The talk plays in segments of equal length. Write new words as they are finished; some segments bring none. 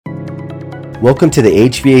Welcome to the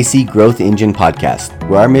HVAC Growth Engine podcast,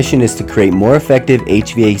 where our mission is to create more effective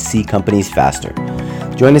HVAC companies faster.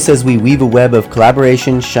 Join us as we weave a web of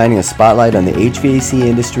collaboration, shining a spotlight on the HVAC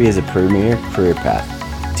industry as a premier career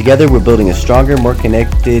path. Together, we're building a stronger, more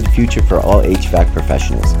connected future for all HVAC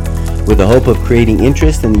professionals, with the hope of creating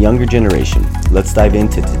interest in the younger generation. Let's dive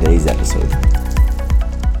into today's episode.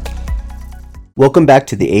 Welcome back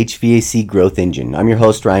to the HVAC Growth Engine. I'm your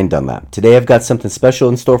host, Ryan Dunlap. Today, I've got something special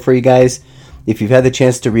in store for you guys. If you've had the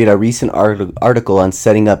chance to read our recent article on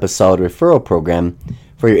setting up a solid referral program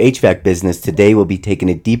for your HVAC business, today we'll be taking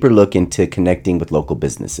a deeper look into connecting with local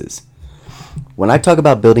businesses. When I talk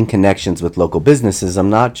about building connections with local businesses,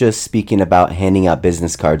 I'm not just speaking about handing out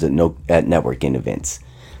business cards at networking events.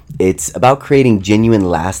 It's about creating genuine,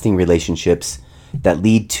 lasting relationships that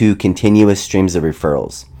lead to continuous streams of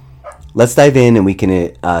referrals. Let's dive in and we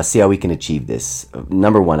can see how we can achieve this.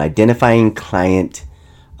 Number one, identifying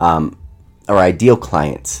our ideal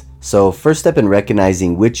clients. So first step in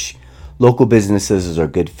recognizing which local businesses are a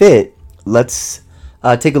good fit, let's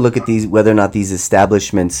take a look at these, whether or not these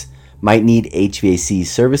establishments might need HVAC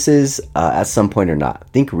services at some point or not.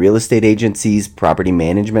 Think real estate agencies, property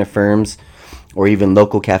management firms, or even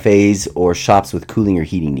local cafes or shops with cooling or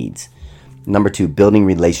heating needs. Number two, building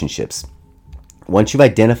relationships. Once you've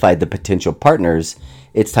identified the potential partners,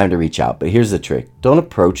 it's time to reach out. But here's the trick. Don't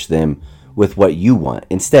approach them with what you want.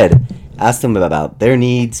 Instead, ask them about their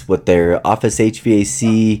needs, what their office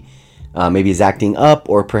HVAC maybe is acting up,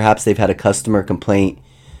 or perhaps they've had a customer complaint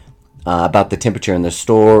about the temperature in their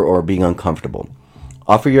store or being uncomfortable.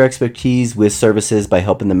 Offer your expertise with services by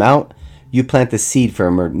helping them out. You plant the seed for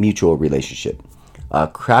a mutual relationship.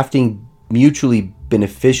 Crafting mutually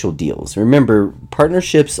beneficial deals. Remember,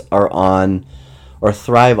 partnerships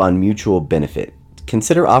thrive on mutual benefit.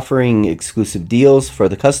 Consider offering exclusive deals for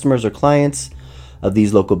the customers or clients of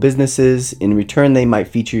these local businesses. In return, they might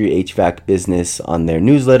feature your HVAC business on their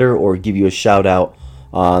newsletter or give you a shout out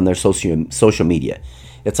on their social media.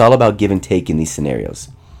 It's all about give and take in these scenarios.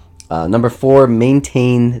 Number four,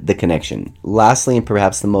 maintain the connection. Lastly, and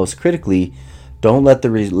perhaps the most critically, don't let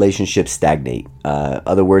the relationship stagnate.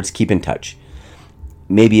 Other words, keep in touch.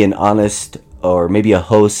 Maybe an honest or maybe a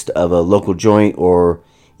host of a local joint, or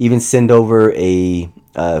even send over a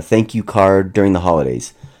thank you card during the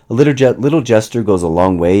holidays. A little gesture goes a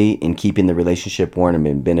long way in keeping the relationship warm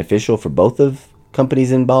and beneficial for both of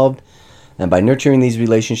companies involved. And by nurturing these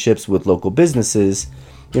relationships with local businesses,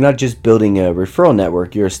 you're not just building a referral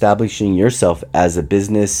network, you're establishing yourself as a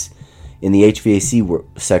business in the HVAC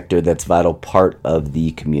sector that's a vital part of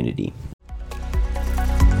the community.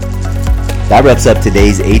 That wraps up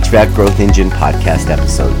today's HVAC Growth Engine podcast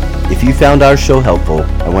episode. If you found our show helpful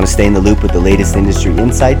and want to stay in the loop with the latest industry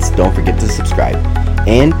insights, don't forget to subscribe.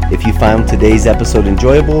 And if you found today's episode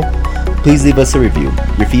enjoyable, please leave us a review.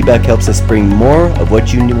 Your feedback helps us bring more of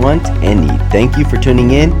what you want and need. Thank you for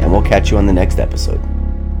tuning in, and we'll catch you on the next episode.